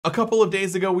A couple of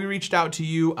days ago, we reached out to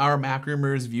you, our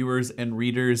Macroomers, viewers, and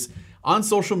readers on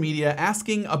social media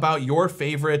asking about your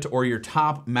favorite or your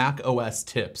top macOS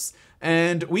tips.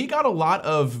 And we got a lot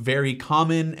of very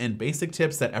common and basic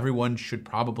tips that everyone should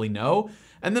probably know.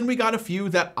 And then we got a few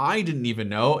that I didn't even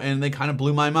know, and they kind of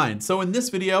blew my mind. So in this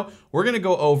video, we're gonna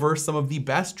go over some of the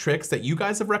best tricks that you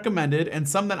guys have recommended and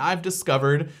some that I've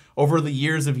discovered over the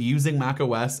years of using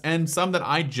macOS and some that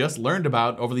I just learned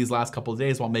about over these last couple of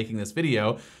days while making this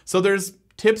video. So there's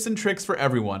tips and tricks for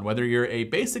everyone, whether you're a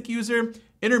basic user,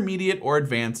 intermediate, or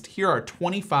advanced. Here are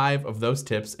 25 of those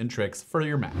tips and tricks for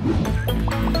your Mac.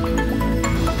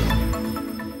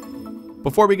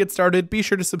 Before we get started, be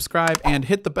sure to subscribe and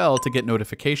hit the bell to get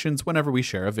notifications whenever we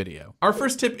share a video. Our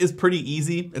first tip is pretty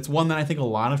easy. It's one that I think a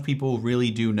lot of people really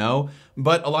do know,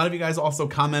 but a lot of you guys also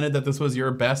commented that this was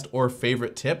your best or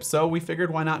favorite tip, so we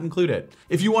figured why not include it.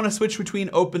 If you want to switch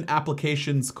between open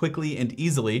applications quickly and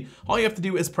easily, all you have to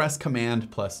do is press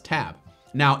Command plus Tab.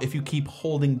 Now, if you keep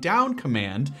holding down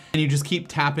Command and you just keep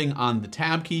tapping on the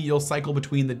Tab key, you'll cycle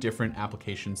between the different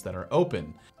applications that are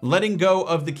open. Letting go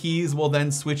of the keys will then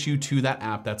switch you to that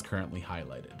app that's currently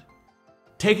highlighted.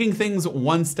 Taking things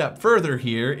one step further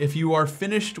here, if you are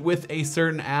finished with a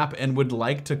certain app and would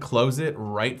like to close it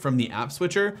right from the app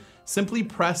switcher, simply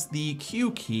press the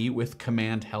Q key with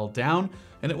Command held down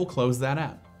and it will close that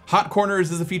app. Hot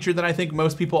corners is a feature that I think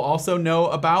most people also know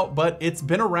about, but it's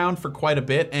been around for quite a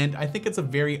bit, and I think it's a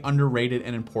very underrated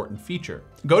and important feature.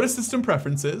 Go to System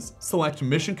Preferences, select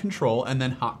Mission Control, and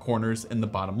then Hot Corners in the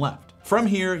bottom left. From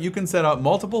here, you can set up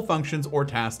multiple functions or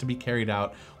tasks to be carried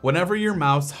out whenever your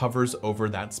mouse hovers over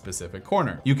that specific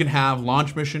corner. You can have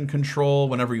Launch Mission Control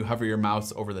whenever you hover your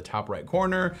mouse over the top right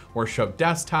corner, or Show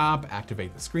Desktop,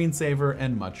 activate the screensaver,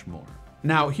 and much more.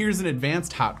 Now, here's an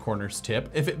advanced hot corners tip.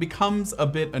 If it becomes a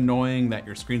bit annoying that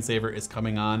your screensaver is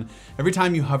coming on every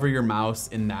time you hover your mouse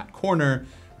in that corner,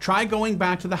 try going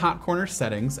back to the hot corner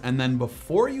settings, and then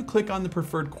before you click on the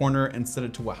preferred corner and set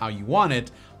it to how you want it,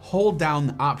 hold down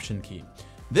the Option key.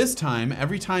 This time,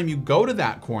 every time you go to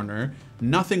that corner,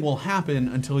 nothing will happen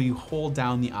until you hold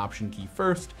down the Option key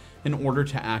first in order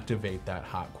to activate that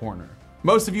hot corner.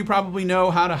 Most of you probably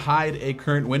know how to hide a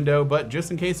current window, but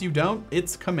just in case you don't,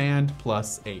 it's Command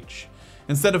plus H.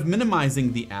 Instead of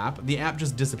minimizing the app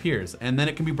just disappears, and then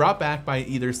it can be brought back by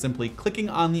either simply clicking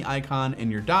on the icon in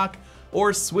your dock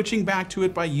or switching back to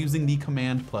it by using the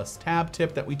Command plus Tab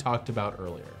tip that we talked about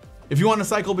earlier. If you want to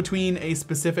cycle between a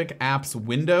specific app's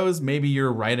windows, maybe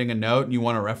you're writing a note and you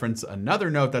want to reference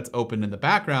another note that's open in the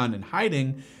background and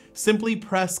hiding, simply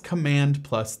press Command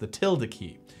plus the tilde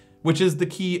key, which is the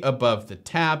key above the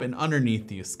tab and underneath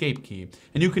the escape key,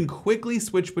 and you can quickly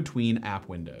switch between app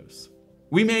windows.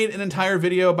 We made an entire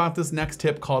video about this next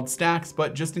tip called Stacks,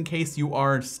 but just in case you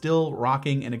are still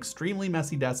rocking an extremely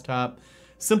messy desktop,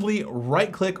 simply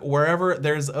right-click wherever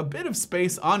there's a bit of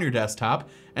space on your desktop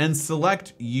and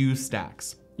select Use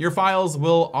Stacks. Your files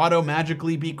will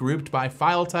auto-magically be grouped by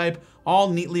file type,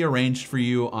 all neatly arranged for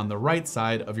you on the right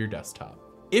side of your desktop.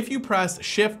 If you press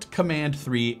Shift Command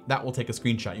 3, that will take a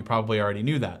screenshot. You probably already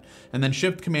knew that. And then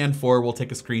Shift Command 4 will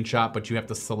take a screenshot, but you have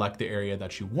to select the area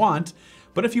that you want.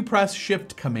 But if you press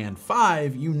Shift Command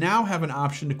 5, you now have an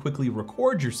option to quickly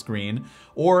record your screen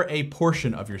or a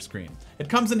portion of your screen. It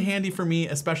comes in handy for me,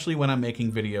 especially when I'm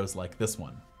making videos like this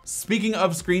one. Speaking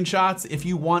of screenshots, if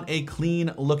you want a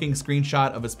clean looking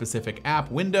screenshot of a specific app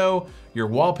window, your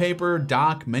wallpaper,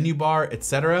 dock, menu bar,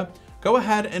 etc., go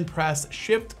ahead and press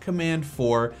Shift Command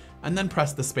 4 and then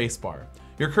press the space bar.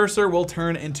 Your cursor will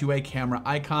turn into a camera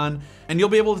icon and you'll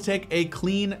be able to take a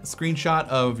clean screenshot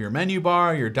of your menu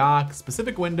bar, your dock,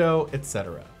 specific window,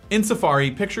 etc. In Safari,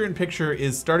 picture-in-picture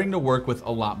is starting to work with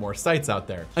a lot more sites out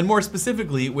there. And more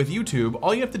specifically with YouTube,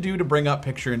 all you have to do to bring up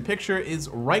picture-in-picture is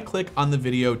right-click on the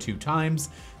video 2 times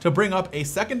to bring up a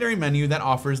secondary menu that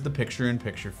offers the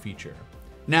picture-in-picture feature.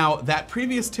 Now, that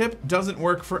previous tip doesn't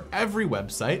work for every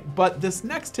website, but this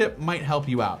next tip might help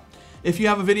you out. If you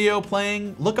have a video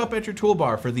playing, look up at your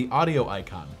toolbar for the audio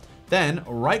icon. Then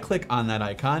right-click on that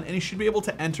icon and you should be able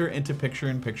to enter into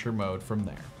picture-in-picture mode from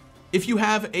there. If you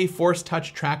have a Force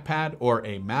Touch trackpad or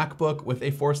a MacBook with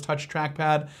a Force Touch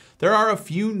trackpad, there are a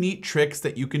few neat tricks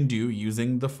that you can do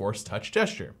using the Force Touch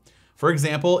gesture. For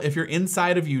example, if you're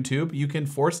inside of YouTube, you can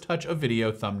force touch a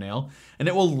video thumbnail and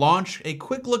it will launch a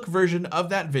quick look version of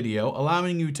that video,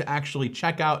 allowing you to actually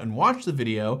check out and watch the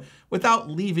video without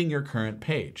leaving your current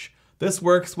page. This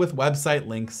works with website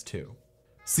links too.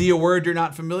 See a word you're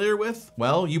not familiar with?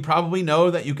 Well, you probably know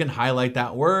that you can highlight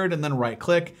that word and then right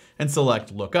click and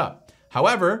select Look Up.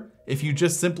 However, if you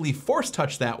just simply force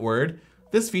touch that word,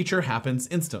 this feature happens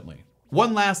instantly.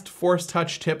 One last force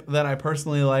touch tip that I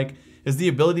personally like is the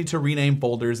ability to rename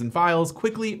folders and files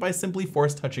quickly by simply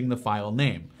force touching the file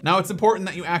name. Now it's important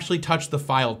that you actually touch the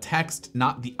file text,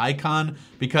 not the icon,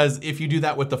 because if you do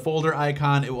that with the folder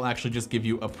icon, it will actually just give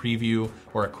you a preview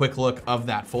or a quick look of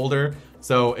that folder.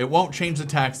 So it won't change the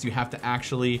text. You have to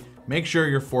actually make sure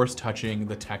you're force touching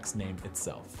the text name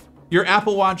itself. Your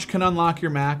Apple Watch can unlock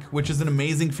your Mac, which is an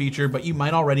amazing feature, but you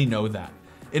might already know that.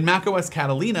 In macOS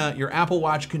Catalina, your Apple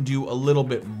Watch can do a little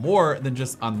bit more than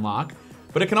just unlock,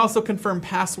 but it can also confirm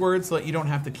passwords so that you don't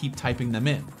have to keep typing them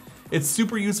in. It's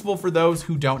super useful for those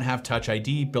who don't have Touch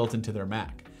ID built into their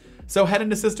Mac. So head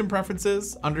into System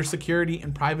Preferences, under Security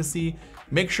and Privacy,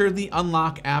 make sure the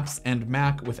Unlock Apps and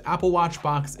Mac with Apple Watch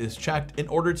box is checked in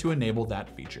order to enable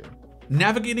that feature.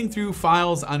 Navigating through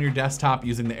files on your desktop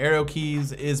using the arrow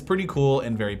keys is pretty cool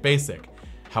and very basic.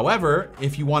 However,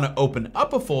 if you want to open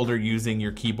up a folder using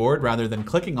your keyboard rather than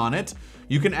clicking on it,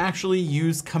 you can actually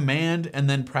use Command and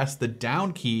then press the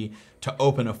down key to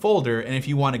open a folder. And if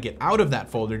you want to get out of that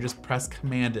folder, just press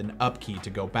Command and up key to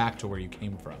go back to where you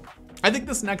came from. I think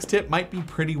this next tip might be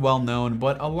pretty well known,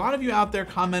 but a lot of you out there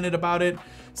commented about it.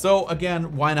 So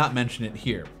again, why not mention it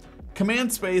here?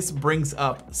 Command space brings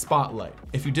up Spotlight.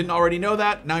 If you didn't already know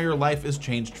that, now your life is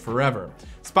changed forever.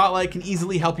 Spotlight can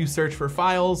easily help you search for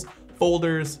files,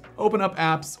 folders, open up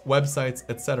apps, websites,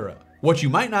 etc. What you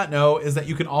might not know is that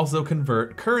you can also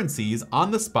convert currencies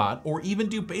on the spot or even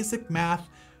do basic math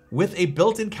with a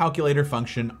built-in calculator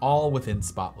function all within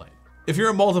Spotlight. If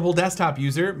you're a multiple desktop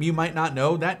user, you might not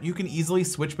know that you can easily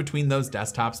switch between those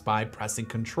desktops by pressing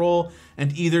Control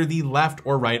and either the left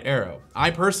or right arrow.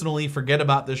 I personally forget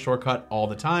about this shortcut all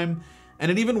the time, and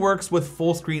it even works with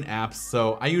full screen apps,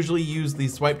 so I usually use the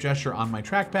swipe gesture on my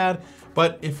trackpad,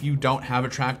 but if you don't have a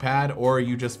trackpad or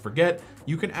you just forget,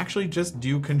 you can actually just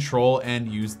do Control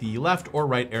and use the left or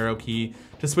right arrow key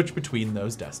to switch between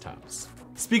those desktops.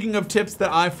 Speaking of tips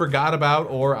that I forgot about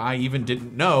or I even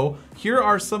didn't know, here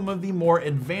are some of the more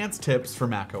advanced tips for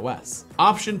macOS.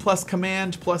 Option plus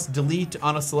Command plus Delete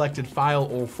on a selected file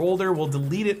or folder will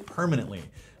delete it permanently,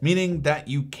 meaning that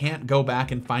you can't go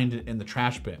back and find it in the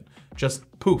trash bin. Just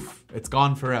poof, it's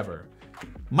gone forever.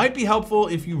 Might be helpful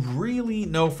if you really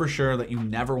know for sure that you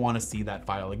never want to see that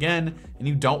file again and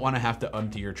you don't want to have to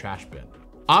empty your trash bin.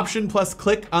 Option plus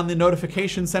click on the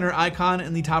notification center icon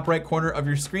in the top right corner of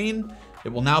your screen.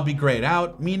 It will now be grayed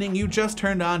out, meaning you just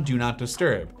turned on Do Not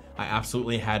Disturb. I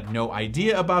absolutely had no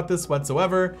idea about this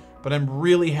whatsoever, but I'm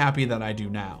really happy that I do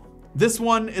now. This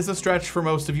one is a stretch for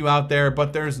most of you out there,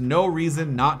 but there's no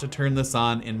reason not to turn this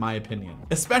on in my opinion,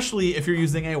 especially if you're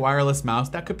using a wireless mouse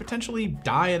that could potentially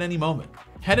die at any moment.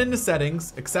 Head into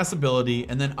Settings, Accessibility,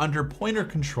 and then under Pointer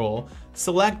Control,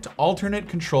 select Alternate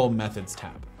Control Methods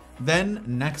tab. Then,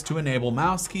 next to Enable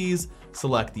Mouse Keys,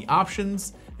 select the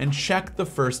options and check the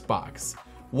first box.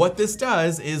 What this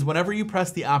does is whenever you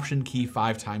press the Option key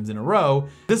 5 times in a row,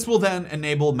 this will then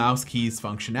enable mouse keys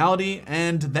functionality,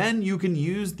 and then you can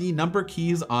use the number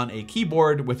keys on a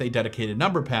keyboard with a dedicated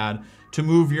number pad to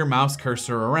move your mouse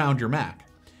cursor around your Mac.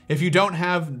 If you don't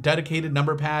have dedicated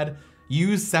number pad,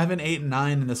 use 7, 8, and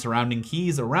 9 and the surrounding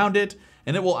keys around it,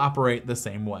 and it will operate the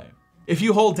same way. If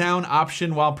you hold down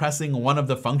Option while pressing one of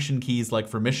the function keys like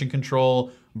for mission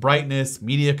control, brightness,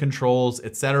 media controls,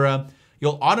 etc.,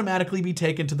 you'll automatically be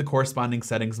taken to the corresponding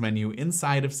settings menu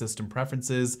inside of System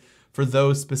Preferences for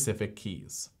those specific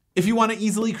keys. If you want to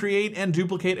easily create and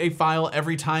duplicate a file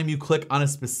every time you click on a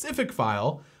specific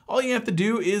file, all you have to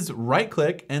do is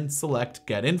right-click and select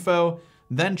Get Info,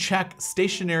 then check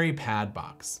Stationary Pad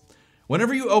box.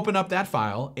 Whenever you open up that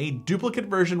file, a duplicate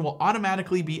version will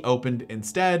automatically be opened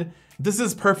instead. This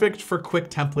is perfect for quick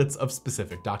templates of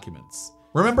specific documents.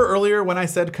 Remember earlier when I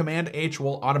said Command H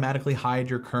will automatically hide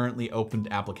your currently opened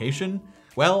application?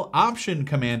 Well, Option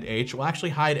Command H will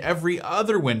actually hide every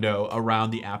other window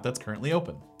around the app that's currently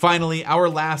open. Finally, our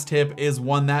last tip is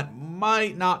one that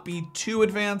might not be too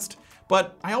advanced,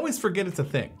 but I always forget it's a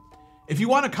thing. If you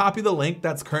want to copy the link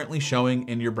that's currently showing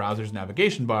in your browser's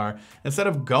navigation bar, instead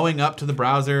of going up to the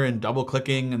browser and double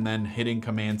clicking and then hitting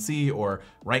Command C or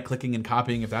right clicking and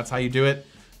copying if that's how you do it,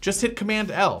 just hit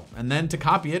Command L and then to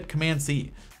copy it, Command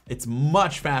C. It's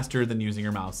much faster than using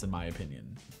your mouse in my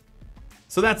opinion.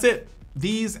 So that's it.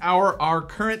 These are our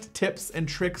current tips and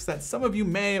tricks that some of you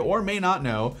may or may not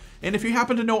know. And if you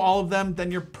happen to know all of them,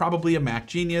 then you're probably a Mac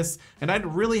genius. And I'd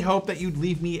really hope that you'd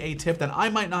leave me a tip that I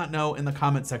might not know in the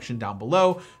comment section down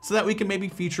below so that we can maybe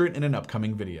feature it in an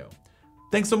upcoming video.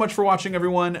 Thanks so much for watching,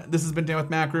 everyone. This has been Dan with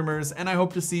Mac Rumors, and I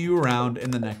hope to see you around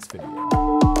in the next video.